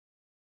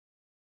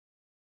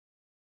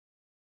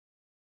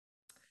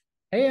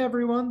Hey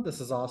everyone, this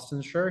is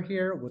Austin Schur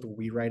here with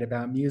We Write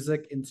About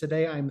Music, and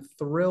today I'm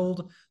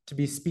thrilled to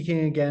be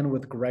speaking again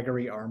with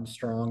Gregory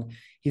Armstrong.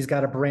 He's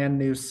got a brand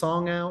new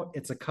song out.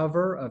 It's a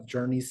cover of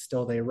Journey's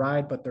Still They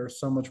Ride, but there's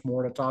so much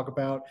more to talk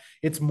about.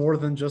 It's more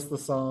than just the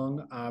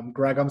song.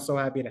 Greg, I'm so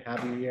happy to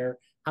have you here.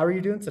 How are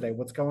you doing today?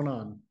 What's going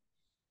on?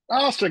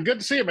 Austin, good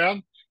to see you,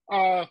 man.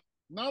 Not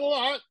a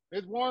lot.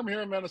 It's warm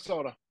here in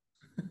Minnesota.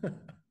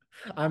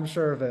 I'm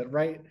sure of it.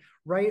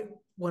 Right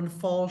when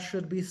fall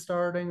should be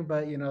starting,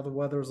 but the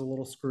weather's a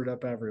little screwed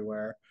up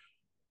everywhere.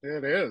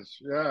 It is,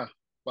 yeah.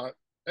 But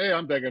hey,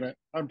 I'm digging it.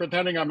 I'm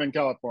pretending I'm in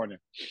California.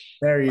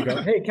 There you go.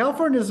 Hey,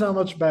 California's not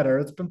much better.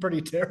 It's been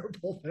pretty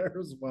terrible there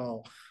as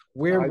well. I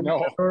Weird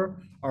know. weather,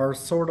 our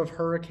sort of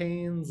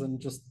hurricanes,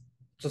 and just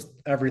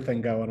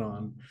everything going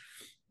on.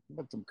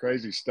 That's some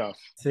crazy stuff.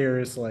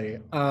 Seriously.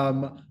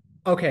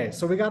 Okay,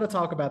 so we got to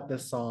talk about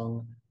this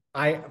song.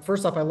 I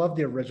first off, I love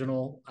the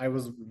original. I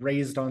was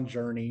raised on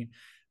Journey,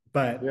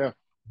 but Yeah.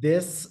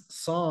 this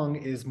song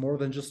is more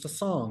than just a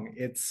song.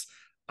 It's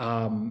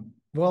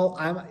well,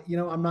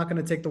 I'm not going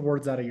to take the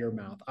words out of your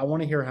mouth. I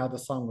want to hear how the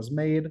song was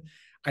made.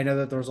 I know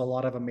that there's a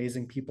lot of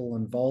amazing people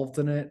involved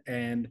in it,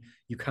 and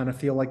you kind of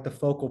feel like the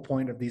focal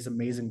point of these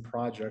amazing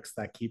projects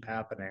that keep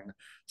happening.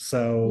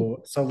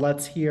 So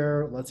let's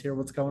hear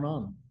what's going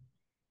on.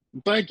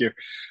 Thank you.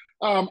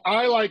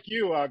 I, like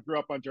you, grew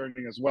up on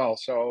Journey as well.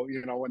 So,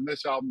 when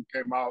this album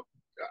came out,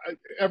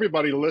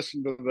 everybody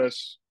listened to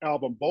this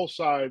album, both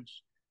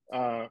sides,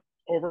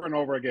 over and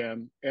over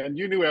again. And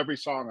you knew every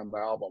song on the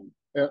album.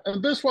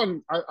 And this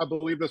one, I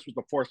believe this was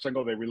the fourth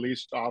single they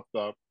released off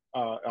the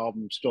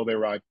album, Still They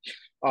Ride,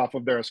 off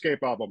of their Escape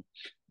album.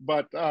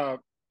 But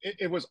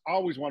it was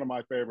always one of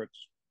my favorites.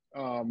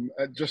 I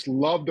just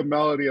loved the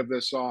melody of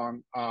this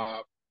song.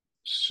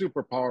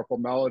 Super powerful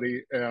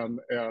melody and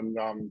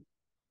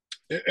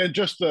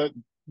just the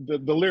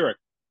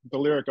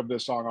lyric of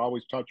this song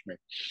always touched me.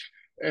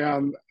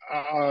 And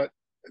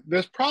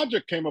this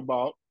project came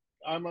about.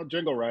 I'm a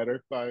jingle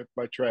writer by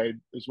trade,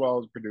 as well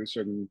as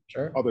producer and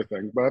Sure. other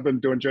things. But I've been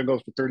doing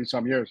jingles for 30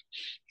 some years.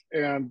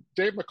 And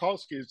Dave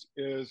Mikulski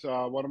is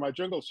one of my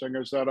jingle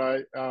singers that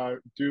I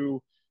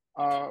do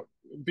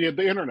via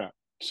the internet.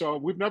 So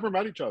we've never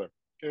met each other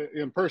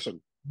in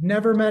person,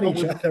 Never met but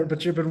each we've other,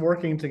 but you've been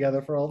working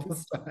together for all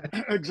this time.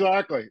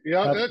 exactly,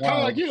 yeah, That's kind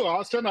of like wild. you,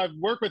 Austin. I've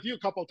worked with you a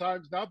couple of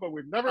times now, but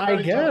we've never I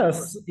met each other in guess.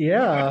 person.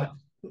 Yeah.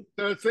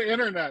 So it's the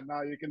internet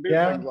now. You can do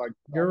things Yeah. like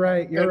You're that.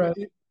 right. You're And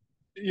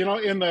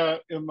right. in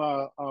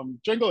the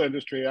jingle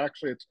industry,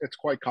 actually, it's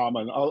quite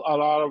common. A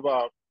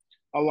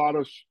lot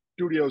of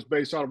studios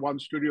based out of one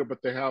studio,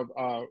 but they have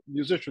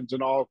musicians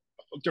in all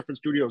different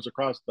studios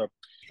across the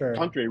Sure.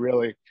 country,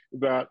 really,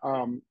 that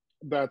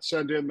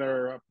send in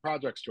their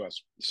projects to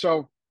us.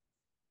 So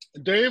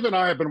Dave and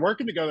I have been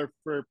working together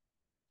for,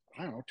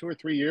 I don't know, 2 or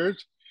 3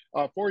 years,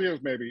 4 years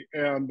maybe,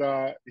 and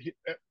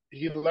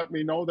he let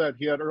me know that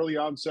he had early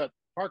onset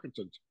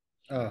Parkinson's,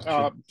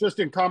 Oh, gee. just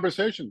in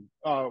conversation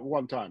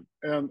one time,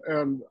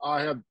 and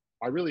I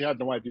really had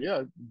no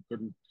idea. I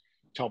couldn't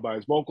tell by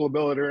his vocal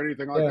ability or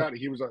anything like Yeah.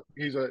 that.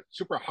 He's a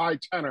super high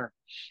tenor,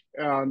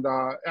 and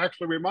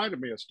actually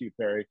reminded me of Steve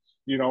Perry.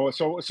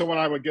 So when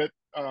I would get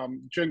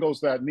jingles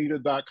that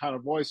needed that kind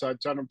of voice,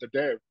 I'd send them to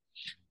Dave.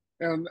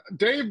 And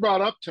Dave brought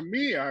up to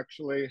me,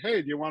 actually,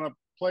 hey, do you want to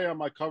play on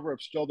my cover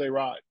of Still They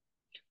Ride?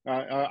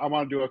 I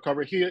want to do a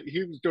cover. He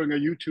was doing a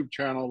YouTube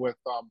channel with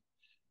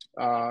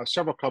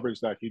several covers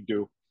that he'd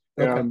do,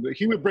 Okay. and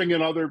he would bring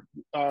in other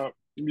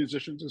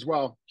musicians as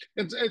well.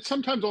 And it's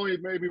sometimes only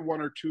maybe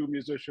one or two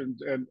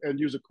musicians, and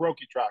use a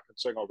karaoke track and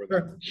sing over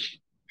Sure.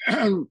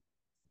 them.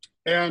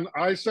 And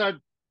I said,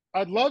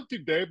 I'd love to,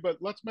 Dave,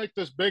 but let's make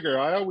this bigger.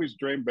 I always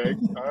dream big.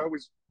 I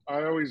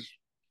always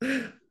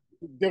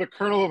get a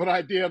kernel of an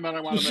idea, and then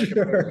I want to make it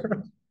bigger.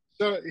 Sure.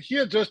 So he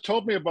had just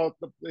told me about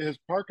his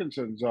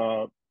Parkinson's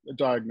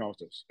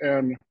diagnosis,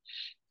 and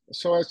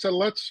so I said,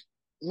 let's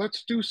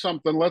do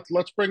something.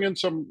 Let's bring in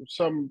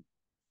some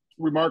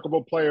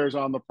remarkable players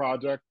on the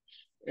project.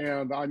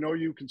 And I know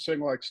you can sing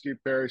like Steve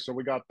Perry, so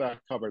we got that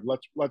covered.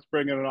 Let's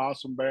bring in an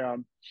awesome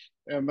band,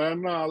 and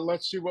then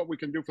let's see what we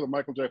can do for the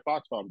Michael J.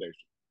 Fox Foundation.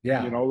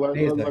 Yeah.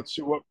 Amazing. Let's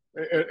see what,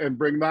 and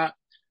bring that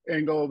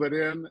angle of it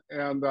in,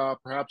 and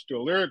perhaps do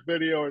a lyric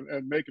video,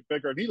 and make it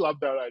bigger. And he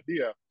loved that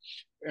idea,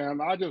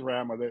 and I just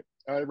ran with it.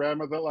 I ran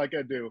with it like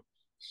I do.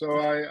 So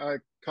I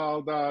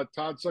called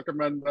Todd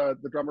Zuckerman,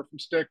 the drummer from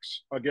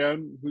Styx,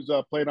 again, who's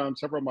played on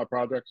several of my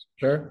projects,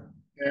 Sure.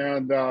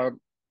 and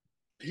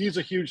he's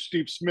a huge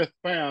Steve Smith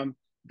fan,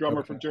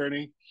 drummer for Okay.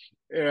 Journey,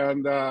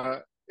 and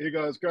he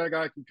goes, "Greg,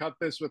 I can cut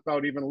this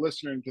without even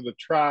listening to the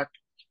track.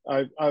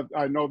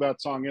 I know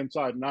that song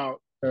inside and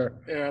out." Sure.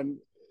 And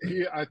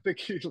I think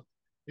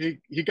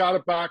he got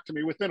it back to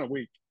me within a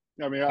week.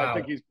 I mean, I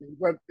think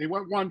Wow. he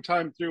went one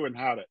time through and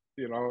had it.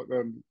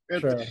 And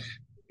Sure.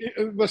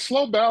 the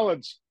slow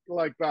ballads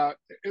like that,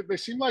 they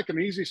seem like an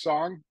easy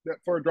song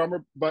for a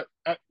drummer, but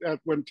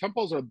when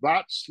tempos are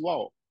that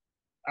slow,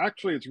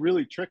 actually, it's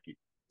really tricky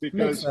Makes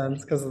because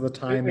sense because of the it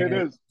timing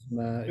is and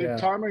that. the Yeah.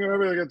 timing and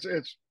everything.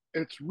 It's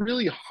it's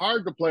really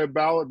hard to play a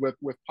ballad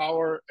with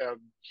power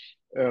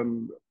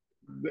and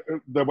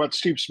what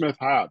Steve Smith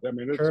had. I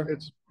mean, Sure.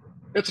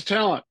 it's a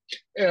talent,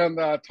 and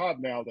Todd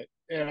nailed it.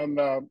 And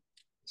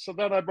so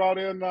then I brought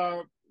in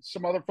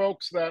some other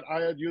folks that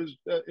I had used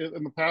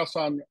in the past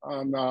on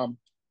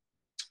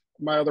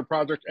my other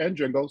project and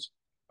jingles.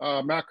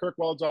 Matt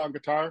Kirkwald's on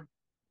guitar,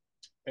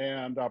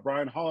 and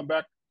Brian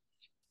Hollenbeck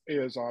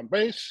is on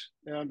bass,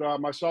 and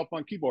myself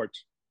on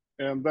keyboards.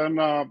 And then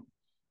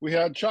we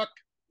had Chuck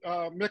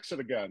mix it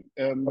again,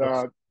 and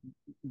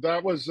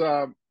that was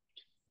that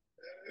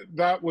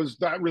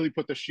really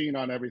put the sheen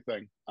on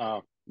everything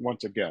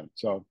once again.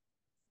 So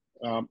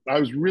I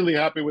was really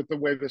happy with the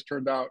way this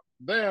turned out.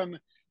 Then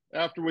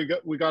after we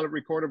got it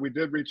recorded, we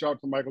did reach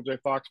out to Michael J.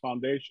 Fox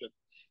Foundation,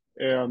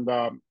 and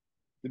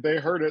they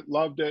heard it,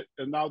 loved it,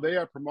 and now they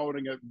are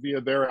promoting it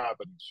via their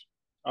avenues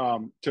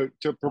to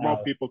promote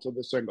Wow. people to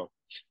the single,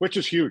 which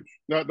is huge.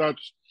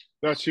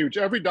 That's huge.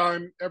 Every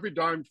dime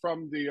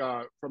from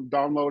the from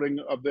downloading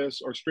of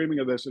this or streaming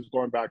of this is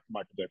going back to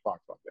Michael J.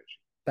 Fox Foundation.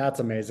 That's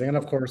amazing. And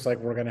of course, like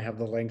we're gonna have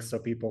the links so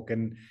people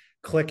can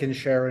click and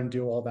share and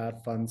do all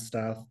that fun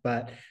stuff.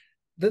 But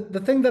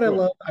the thing that I Good.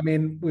 love, I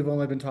mean, we've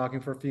only been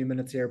talking for a few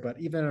minutes here, but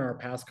even in our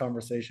past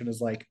conversation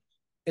is like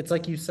it's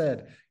like you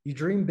said, you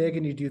dream big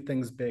and you do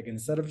things big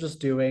instead of just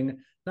doing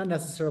not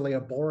necessarily a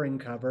boring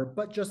cover,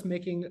 but just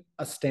making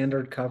a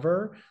standard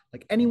cover.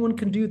 Like anyone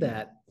can do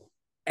that.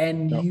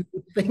 And No, you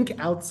think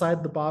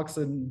outside the box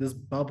in this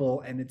bubble,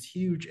 and it's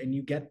huge, and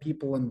you get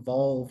people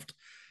involved.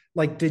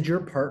 Like, did your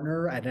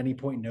partner at any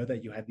point know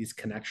that you had these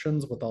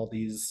connections with all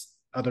these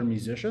other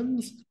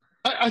musicians?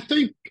 I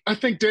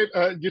think Dave.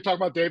 You talk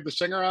about Dave, the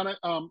singer on it.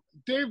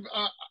 Dave,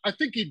 I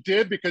think he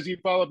did because he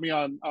followed me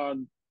on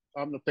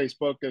the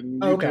Facebook and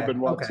YouTube Okay,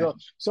 and what. okay,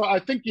 So I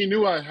think he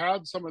knew I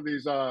had some of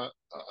these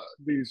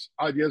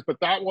ideas, but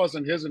that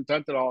wasn't his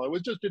intent at all. It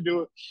was just to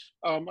do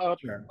um, a,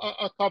 sure.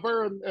 a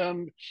cover,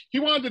 and he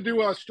wanted to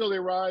do a Still They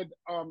Ride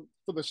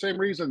for the same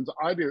reasons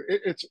I do.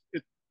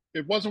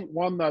 It wasn't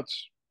one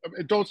that's.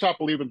 Don't Stop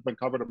Believing's been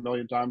covered a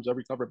million times.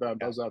 Every cover band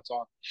Yeah. does that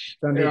song,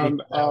 Don't need to and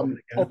hear that one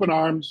Open again.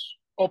 Arms.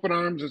 Open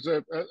Arms is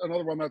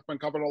another one that's been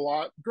covered a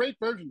lot. Great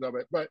versions of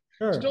it, but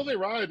Still Sure. They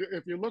Ride,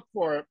 if you look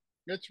for it,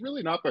 it's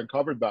really not been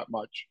covered that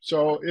much.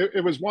 So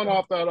it was one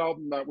off that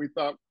album that we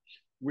thought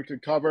we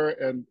could cover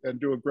and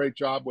do a great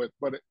job with,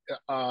 but it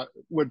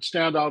would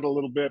stand out a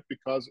little bit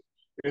because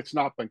it's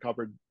not been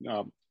covered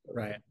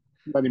Right.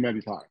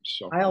 many times.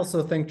 So I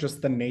also think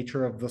just the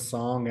nature of the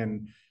song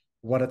and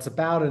what it's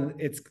about, and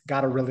it's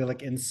got a really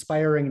like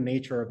inspiring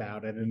nature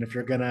about it. And if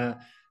you're gonna,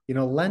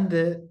 lend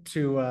it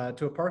to a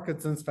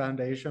Parkinson's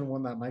Foundation,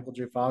 one that Michael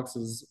J. Fox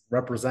is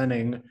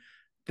representing,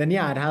 then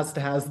yeah, it has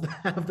to has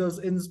have those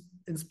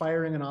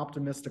inspiring and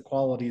optimistic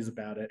qualities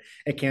about it.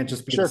 It can't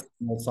just be the sure.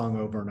 same old song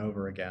over and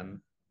over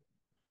again.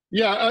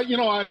 Yeah,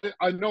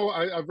 I know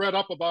I've read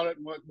up about it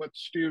and what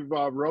Steve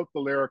wrote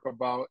the lyric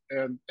about,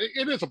 and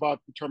it is about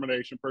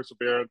determination,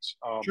 perseverance,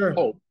 Sure.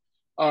 hope.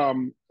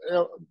 Um,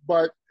 uh,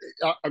 but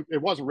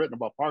it wasn't written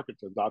about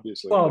Parkinson's,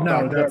 obviously, Well, back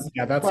no, then. that's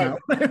But not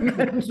what I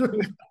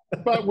mentioned.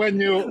 but when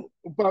you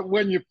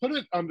put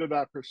it under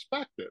that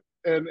perspective,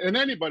 and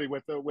anybody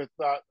with a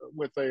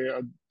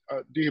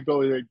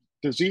debilitating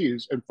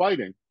disease and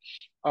fighting,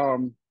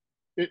 um,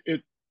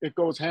 it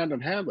goes hand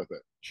in hand with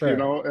it, Sure.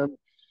 and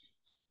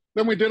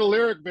then we did a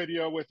lyric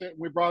video with it.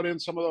 We brought in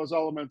some of those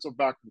elements of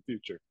Back to the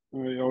Future.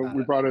 Got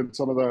We it. brought in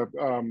some of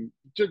the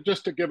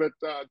just to give it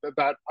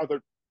that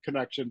other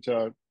connection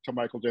to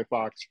Michael J.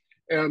 Fox.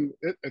 And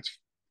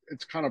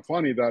it's kind of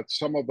funny that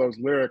some of those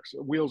lyrics,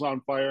 "Wheels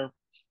on Fire"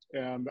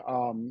 and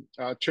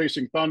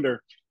 "Chasing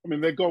Thunder," I mean,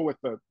 they go with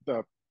the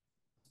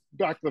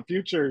Back to the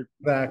Future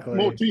Exactly.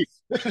 motif.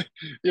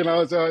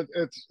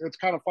 It's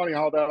kind of funny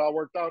how that all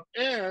worked out.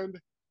 And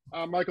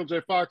Michael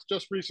J. Fox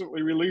just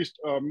recently released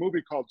a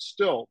movie called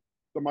Still,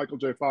 the Michael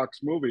J. Fox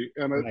movie,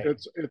 and Right.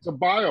 it's a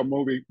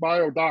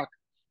bio doc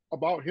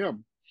about him,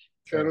 and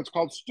Sure. it's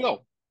called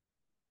Still.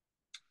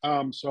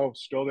 So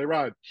Still They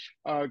Ride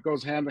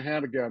goes hand in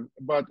hand again,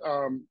 but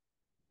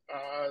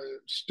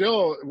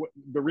still,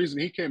 the reason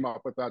he came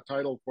up with that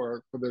title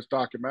for this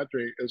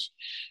documentary is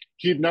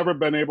he'd never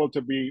been able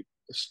to be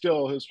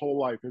still his whole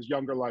life, his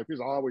younger life.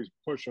 He's always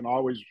pushing,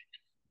 always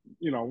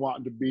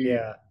wanting to be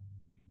Yeah.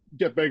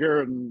 get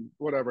bigger and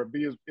whatever.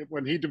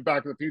 When he did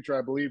Back to the Future,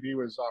 I believe he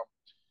was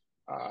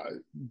uh,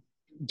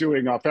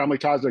 doing Family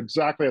Ties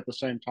exactly at the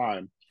same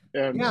time,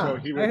 and so Yeah,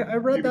 he I, would I he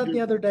read would that the do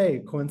other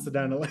day,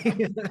 coincidentally,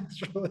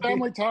 actually.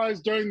 Family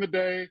Ties during the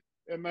day,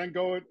 and then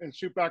go and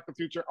shoot Back to the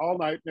Future all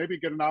night, maybe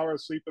get an hour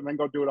of sleep, and then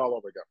go do it all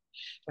over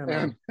Can again.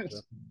 And imagine.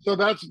 so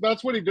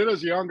that's what he did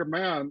as a younger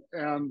man.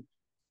 And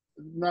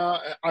now,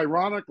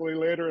 ironically,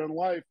 later in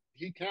life,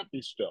 he can't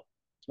be still.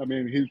 I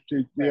mean, he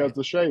has Right.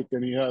 the shake,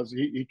 and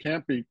he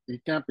can't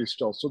be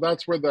still. So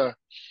that's where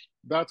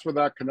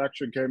that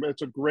connection came.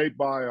 It's a great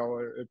bio.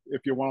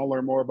 If you want to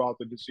learn more about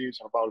the disease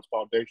and about his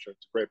foundation,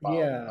 it's a great bio.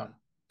 Yeah.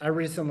 I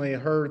recently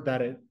heard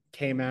that it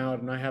came out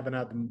and I haven't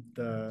had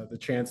the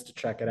chance to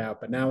check it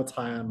out, but now it's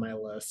high on my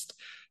list.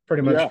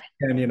 Pretty much, Yeah,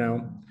 and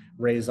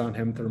raised on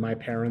him through my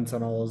parents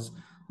and all his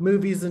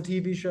movies and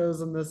TV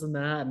shows and this and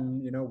that.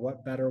 And,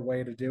 what better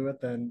way to do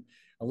it than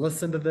a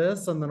listen to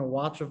this and then a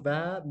watch of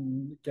that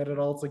and get it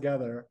all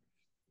together.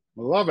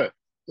 Love it.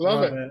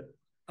 Love Love it.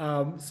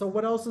 it. So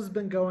what else has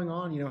been going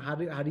on? How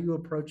do you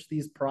approach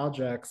these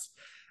projects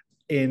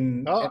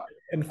in Uh,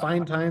 and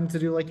find time to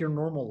do like your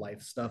normal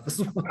life stuff as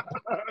well?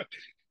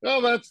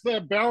 well, that's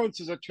the balance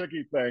is a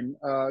tricky thing.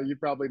 You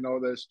probably know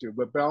this too,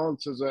 but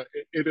balance is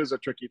it is a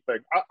tricky thing.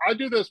 I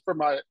do this for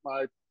my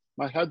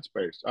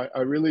headspace.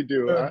 I really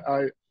do.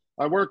 Sure.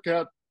 I work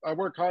at I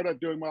work hard at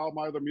doing all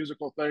my other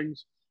musical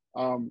things,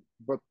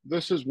 but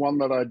this is one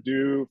that I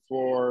do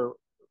um,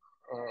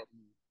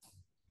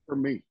 for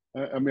me.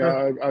 I mean,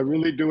 Sure. I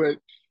really do it.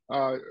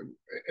 Uh,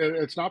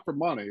 it's not for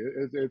money.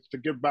 It's to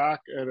give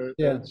back, and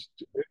Yeah,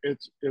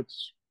 it's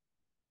it's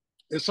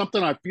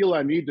something I feel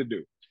I need to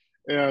do,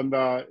 and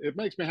it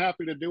makes me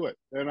happy to do it.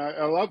 And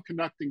I love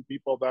connecting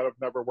people that have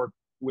never worked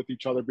with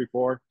each other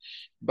before.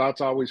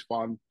 That's always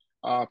fun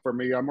for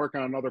me. I'm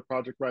working on another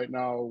project right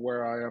now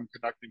where I am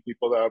connecting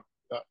people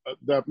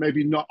that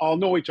maybe not all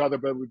know each other,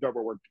 but we've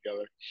never worked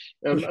together,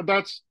 for and sure.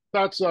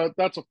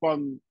 that's a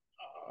fun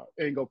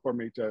angle for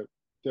me to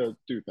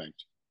do things.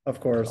 Of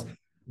course. So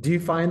Do you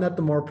find that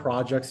the more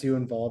projects you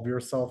involve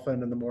yourself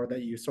in and the more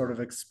that you sort of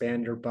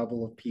expand your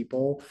bubble of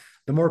people,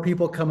 the more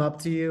people come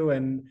up to you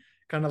and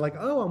kind of like,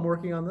 oh, I'm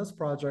working on this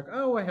project.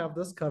 Oh, I have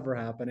this cover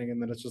happening.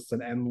 And then it's just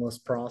an endless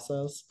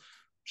process.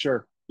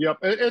 sure. Yep.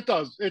 It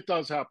does. It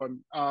does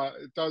happen.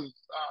 It does.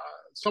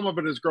 Some of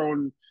it has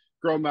grown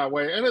that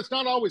way, and it's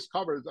not always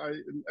covers. I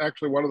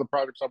actually one of the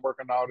projects I'm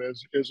working on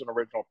is an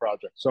original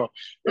project. So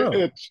Oh,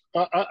 it's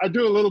I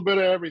do a little bit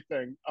of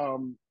everything.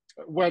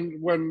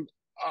 When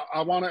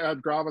I want to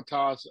add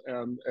gravitas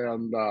and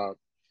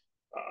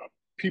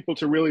people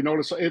to really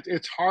notice,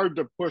 it's hard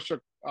to push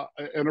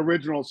an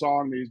original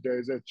song these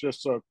days. It's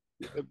just a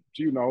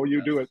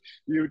you do it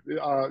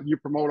you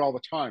promote all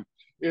the time.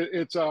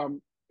 It's a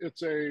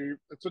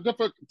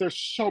difficult. There's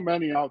so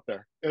many out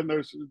there, and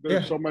there's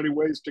yeah, so many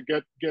ways to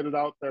get it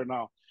out there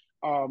now.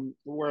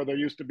 Where there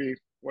used to be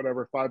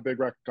whatever five big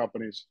record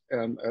companies,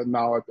 and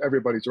now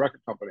everybody's a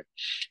record company.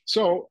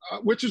 So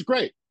which is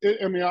great.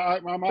 I mean,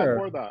 I'm all for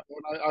sure. that,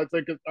 and I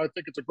think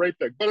it's a great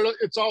thing. But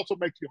it's also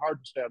makes you hard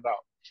to stand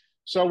out.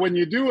 So when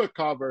you do a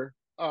cover,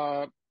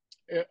 and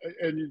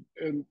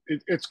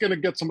it's going to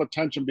get some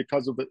attention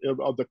because of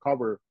the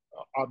cover,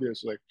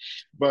 obviously,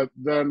 but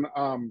then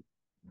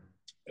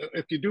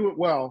if you do it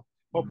well,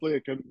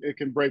 hopefully it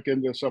can break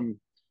into some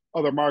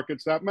other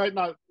markets that might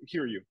not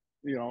hear you,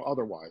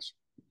 otherwise.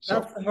 So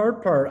That's the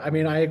hard part. I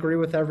mean, I agree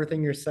with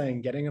everything you're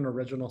saying. Getting an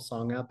original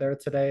song out there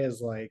today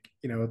is like,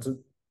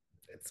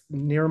 it's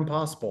near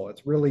impossible.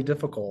 It's really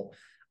difficult.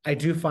 I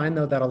do find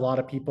though that a lot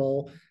of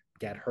people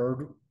get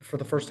heard for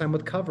the first time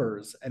with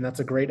covers, and that's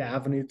a great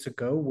avenue to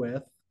go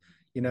with,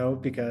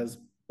 because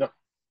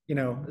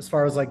yeah, as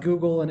far as like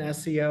Google and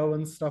SEO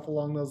and stuff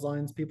along those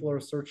lines, people are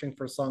searching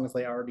for songs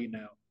they already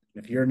know.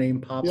 And if your name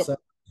pops yep, up,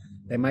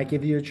 they might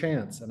give you a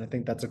chance, and I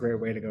think that's a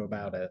great way to go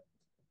about it.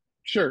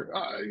 sure.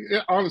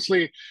 Yeah,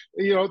 honestly,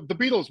 the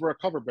Beatles were a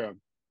cover band.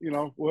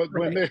 When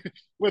Right.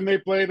 they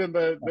played in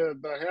the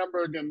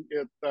Hamburg and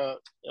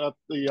at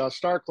the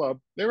Star Club,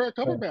 they were a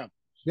cover band.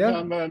 Yeah,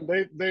 And then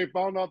they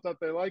found out that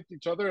they liked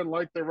each other and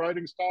liked their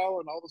writing style,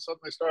 and all of a sudden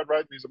they started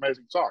writing these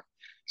amazing songs.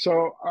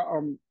 So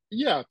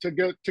yeah, to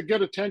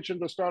get attention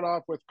to start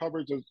off with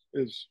covers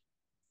is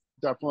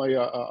definitely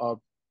a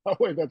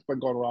way that's been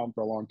going around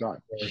for a long time.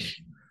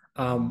 course.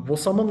 Well,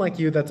 someone like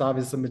you that's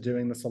obviously been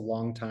doing this a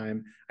long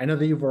time, I know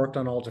that you've worked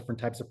on all different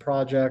types of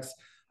projects,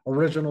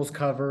 originals,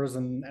 covers,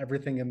 and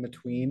everything in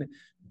between.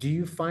 Do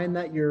you find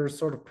that your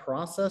sort of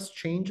process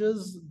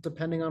changes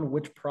depending on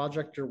which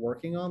project you're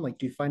working on? Like,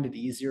 do you find it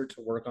easier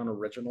to work on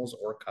originals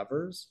or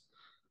covers?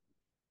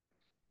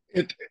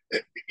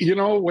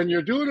 When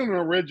you're doing an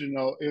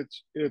original,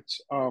 it's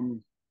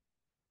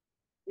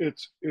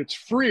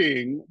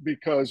freeing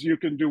because you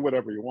can do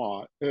whatever you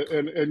want,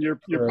 and you're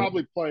True.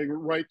 probably playing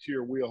right to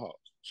your wheelhouse.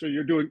 So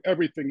you're doing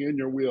everything in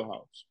your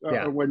wheelhouse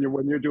Yeah, when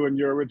you're doing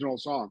your original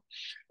song,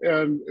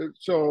 and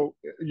so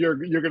you're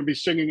going to be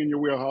singing in your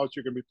wheelhouse.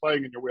 You're going to be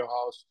playing in your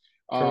wheelhouse.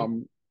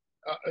 true.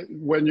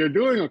 When you're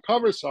doing a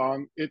cover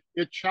song, it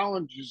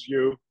challenges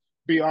you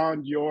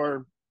beyond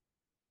your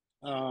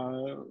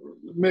uh,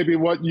 maybe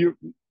what you're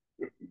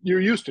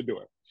used to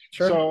doing.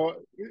 Sure. So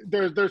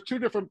there's two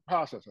different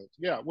processes.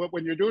 Yeah,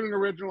 when you're doing an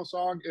original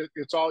song,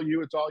 it's all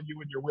you. It's all you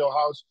in your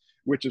wheelhouse,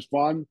 which is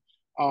fun.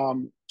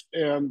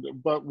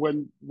 But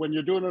when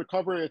you're doing a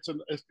cover, it's an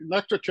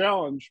extra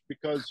challenge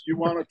because you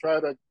want to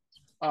try to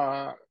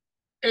uh,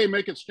 a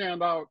make it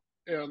stand out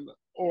and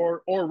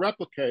or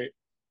replicate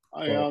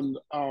Of course.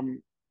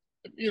 and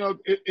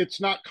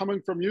it's not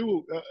coming from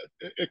you,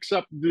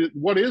 except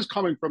what is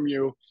coming from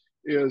you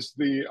is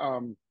the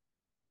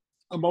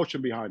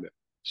emotion behind it.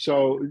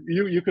 So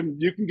you can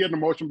get an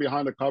emotion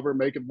behind a cover,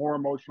 make it more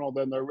emotional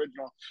than the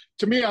original.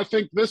 To me, I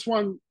think this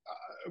one,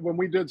 when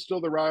we did Still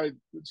They Ride,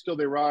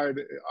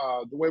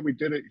 the way we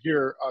did it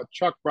here,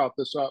 Chuck brought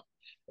this up,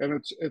 and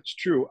it's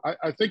true.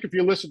 I think if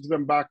you listen to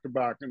them back to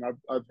back, and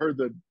I've heard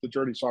the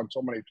Journey song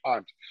so many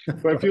times,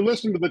 but if you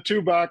listen to the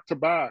two back to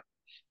back,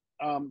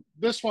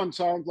 this one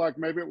sounds like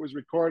maybe it was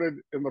recorded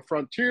in the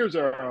Frontiers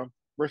era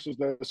versus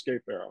the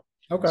Escape era.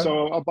 Okay.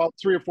 So about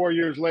 3 or 4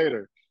 years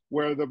later,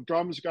 where the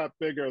drums got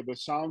bigger, the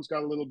sounds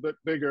got a little bit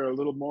bigger, a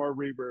little more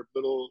reverb,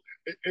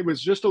 it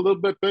was just a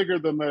little bit bigger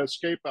than the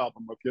Escape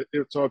album.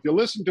 So if you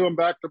listen to them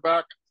back to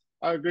back,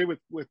 I agree with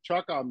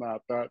Chuck on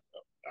that. That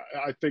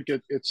I think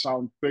it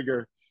sounds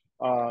bigger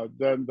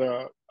than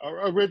the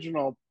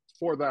original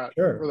for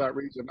Sure. that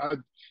reason.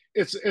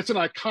 It's an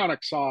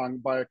iconic song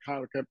by an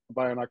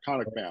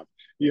iconic band.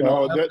 You Well,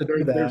 know, I'll have to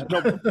do there's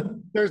that.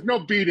 no there's no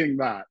beating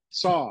that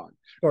song.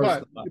 Of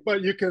course But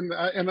not. you can,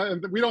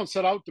 and we don't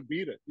set out to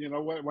beat it. You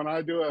know, when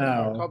I do a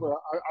No, cover,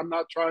 I'm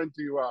not trying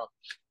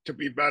to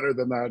be better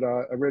than that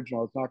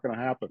original. It's not going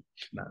to happen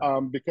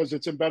no. because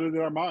it's embedded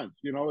in our minds.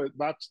 You know,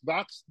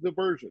 that's the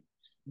version.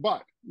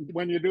 But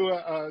when you do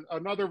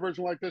another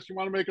version like this, you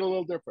want to make it a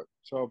little different.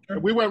 So Sure.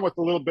 we went with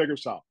a little bigger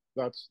sound.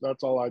 That's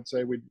all I'd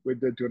say we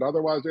did to it.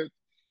 Otherwise,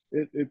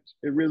 it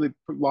really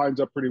lines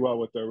up pretty well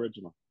with the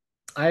original.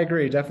 I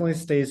agree. Definitely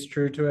stays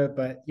true to it,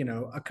 but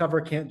a cover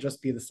can't just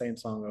be the same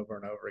song over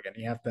and over again.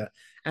 You have to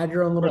add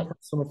your own little Right.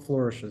 personal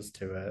flourishes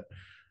to it.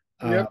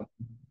 Yep. Um,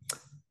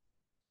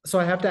 so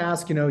I have to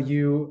ask,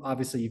 you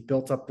obviously you've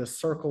built up this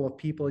circle of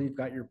people, you've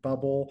got your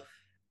bubble.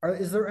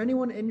 Is there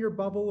anyone in your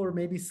bubble or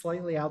maybe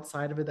slightly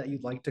outside of it that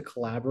you'd like to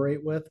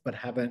collaborate with, but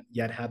haven't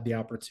yet had the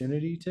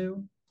opportunity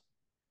to?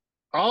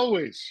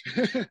 Always.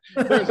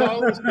 There's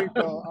always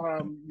people.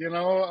 I'm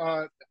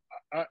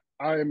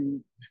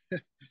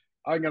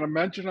I'm going to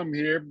mention him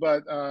here,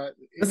 but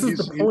This is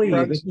the he's plea.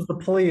 This friends. is the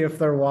plea if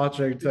they're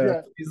watching to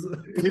Yeah, please,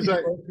 he's please a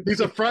work with he's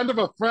me. a friend of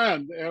a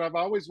friend, and I've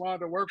always wanted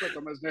to work with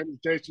him. His name is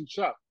Jason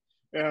Shutt,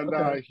 and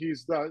Okay.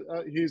 he's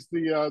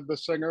the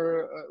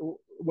singer,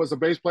 was a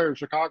bass player in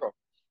Chicago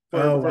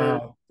Oh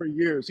wow. for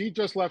years. He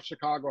just left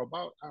Chicago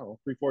about, I don't know,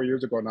 3 4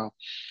 years ago now.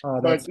 Oh,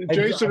 But that's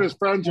Jason is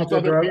friends not with to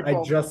other interrupt, I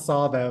people. just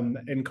saw them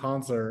in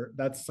concert.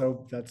 That's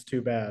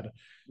too bad.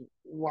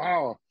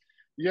 Wow,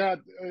 yeah.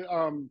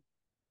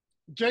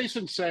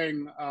 Jason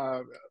sang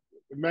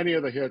many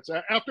of the hits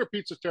after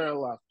Pizza Terra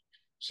left.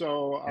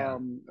 So Yeah.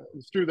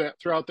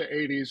 throughout the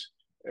 80s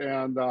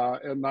and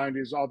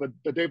 90s, all the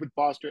David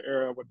Foster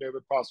era when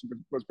David Foster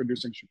was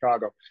producing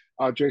Chicago,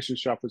 Jason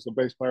Schuff was the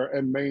bass player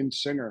and main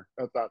singer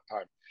at that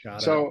time.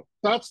 Got it. So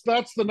that's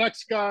the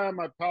next guy on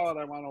my palette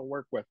I want to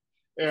work with.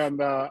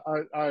 And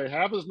I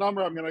have his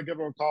number. I'm going to give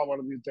him a call one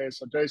of these days.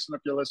 So Jason,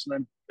 if you're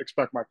listening,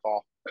 expect my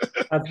call.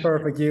 That's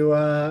perfect. You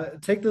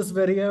take this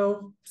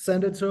video,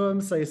 send it to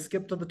him, say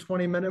skip to the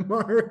 20-minute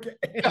mark,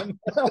 and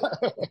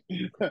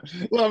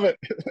Love it.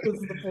 this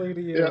is the plea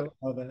to Yeah, you.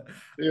 Love it.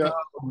 yeah.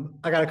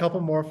 I got a couple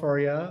more for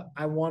you.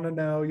 I want to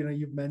know,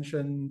 you've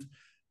mentioned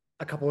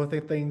a couple of the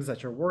things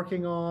that you're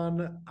working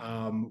on.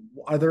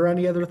 Are there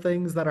any other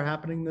things that are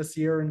happening this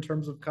year in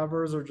terms of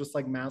covers or just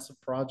like massive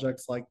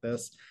projects like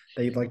this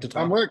that you'd like to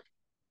I'm talk? work.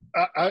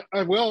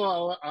 I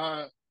will.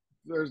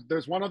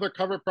 There's one other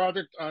cover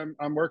project I'm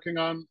working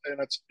on, and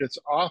it's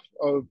off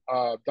of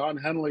Don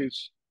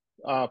Henley's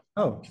uh,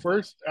 Oh,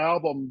 first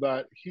album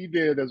that he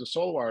did as a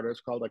solo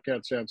artist called "I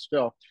Can't Stand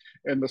Still,"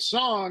 and the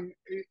song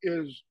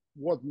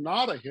was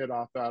not a hit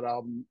off that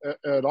album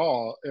at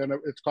all, and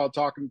it's called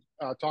 "Talking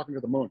to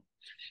the Moon."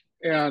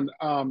 And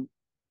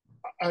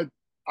I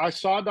I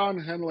saw Don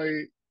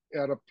Henley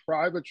at a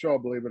private show,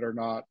 believe it or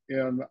not,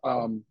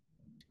 wow.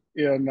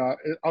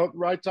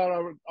 right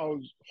out I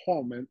was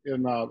home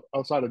in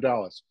outside of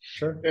Dallas,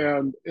 Sure.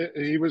 and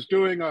he was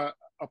doing a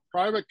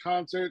private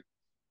concert,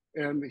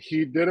 and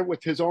he did it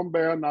with his own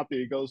band, not the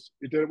Eagles.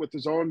 He did it with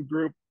his own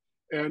group,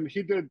 and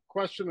he did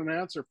question and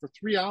answer for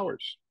 3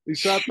 hours. He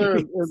sat there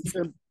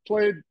and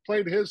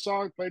played his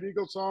song, played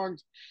Eagles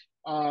songs,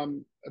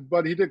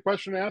 but he did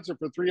question and answer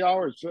for 3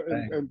 hours,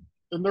 Dang.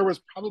 and there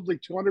was probably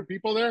 200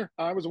 people there.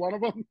 I was one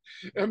of them,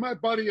 and my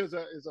buddy is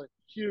a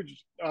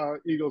huge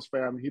Eagles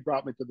fan. He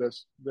brought me to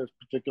this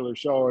particular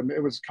show, and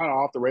it was kind of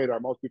off the radar.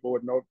 Most people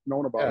wouldn't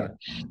known about Yeah. it.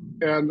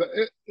 And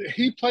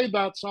he played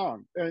that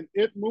song, and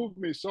it moved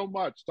me so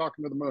much.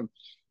 Talking to the Moon,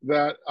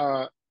 that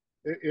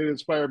it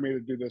inspired me to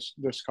do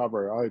this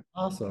cover.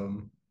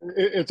 Awesome.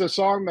 It's a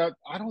song that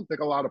I don't think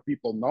a lot of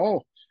people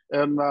know,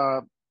 and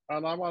I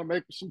want to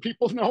make some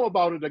people know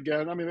about it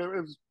again. I mean,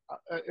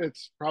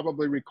 it's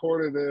probably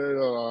recorded at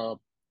let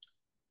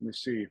me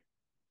see,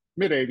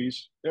 mid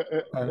 '80s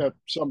Okay. at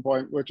some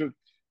point, which is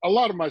a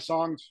lot of my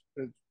songs.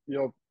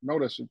 You'll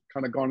notice it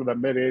kind of gone to that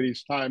mid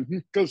 '80s time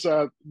because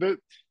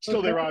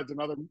Still They Okay. Ride's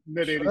another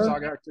mid '80s Sure.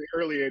 song, actually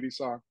early '80s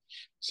song.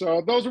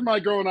 So those are my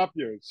growing up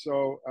years.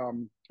 So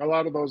a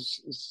lot of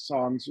those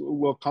songs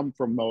will come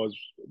from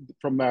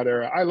that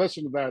era. I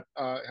listen to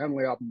that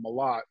Henley album a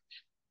lot.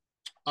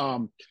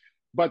 Um,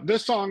 but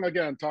this song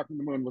again, "Talking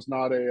to the Moon," was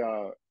not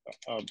a,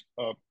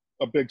 a,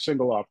 a big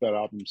single off that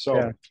album. So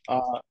Yeah.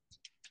 uh,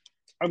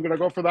 I'm gonna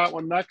go for that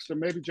one next, and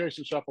maybe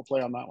Jason Shuff will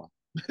play on that one.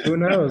 Who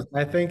knows?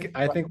 I think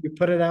we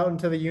put it out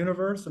into the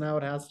universe and now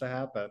it has to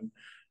happen.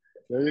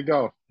 There you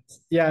go.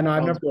 Yeah, no, I've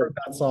Sounds never good. heard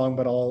that song,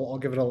 but I'll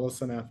give it a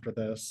listen after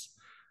this.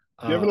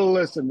 Give Uh, it a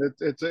listen.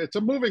 It's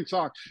a moving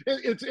song.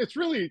 It's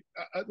really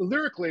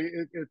lyrically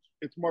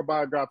it's more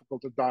biographical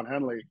to Don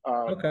Henley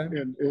okay.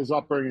 in his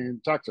upbringing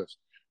in Texas,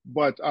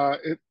 but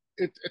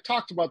it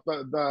talks about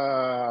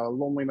the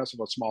loneliness of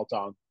a small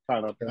town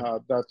kind of. Sure.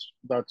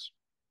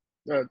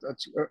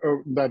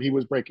 That he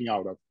was breaking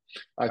out of,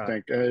 I Got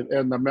think,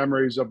 and the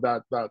memories of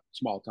that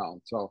small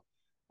town. So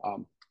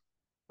um,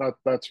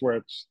 that's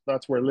where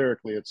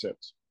lyrically it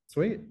sits.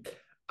 Sweet.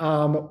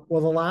 Well, the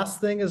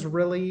last thing is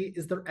really,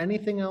 is there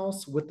anything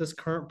else with this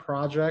current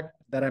project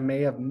that I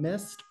may have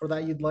missed or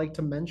that you'd like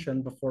to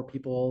mention before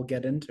people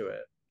get into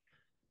it?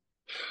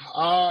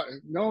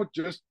 No,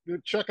 just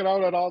check it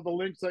out at all the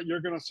links that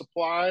you're going to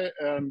supply,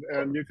 and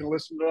you can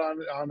listen to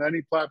it on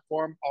any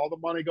platform. All the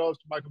money goes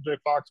to Michael J.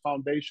 Fox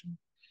Foundation,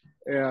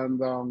 and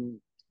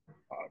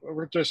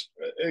we're just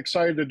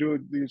excited to do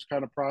these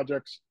kind of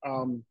projects.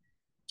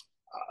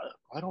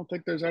 I don't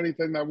think there's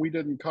anything that we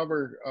didn't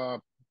cover.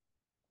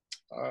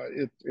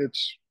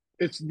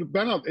 It's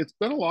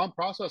been a long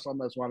process on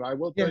this one. I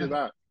will tell you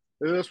Yeah. that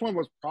this one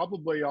was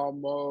probably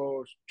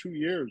almost 2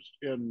 years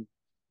in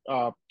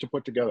to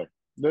put together.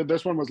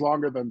 This one was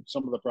longer than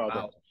some of the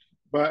projects, Wow.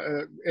 but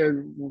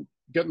and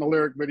getting the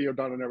lyric video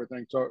done and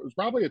everything. So it was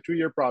probably a 2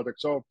 year project.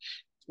 So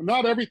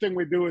not everything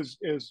we do is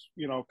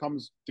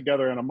comes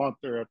together in a month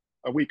or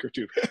a week or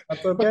two,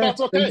 That's but okay.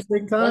 that's okay. Things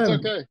take That's time.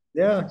 okay.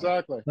 Yeah.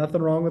 Exactly.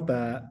 Nothing wrong with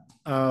that.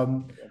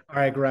 All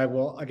right, Greg.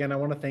 Well, again, I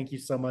want to thank you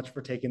so much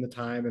for taking the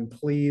time. And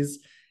please,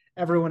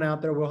 everyone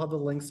out there, we'll have the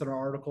links in our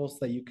articles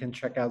so that you can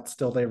check out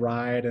Still They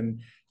Ride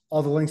and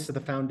all the links to the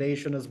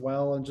foundation as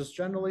well. And just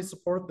generally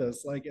support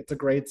this. Like, it's a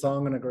great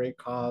song and a great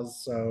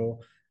cause. So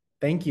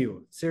thank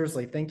you.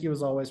 Seriously, thank you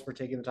as always for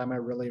taking the time. I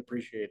really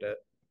appreciate it.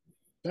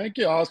 Thank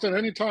you, Austin.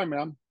 Anytime,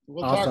 man.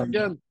 We'll talk Awesome.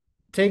 again.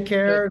 Take Okay.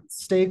 care.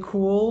 Stay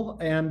cool.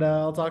 And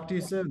I'll talk to you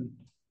soon.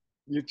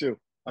 You too.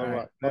 All All right.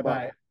 right. Bye Bye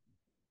bye. bye.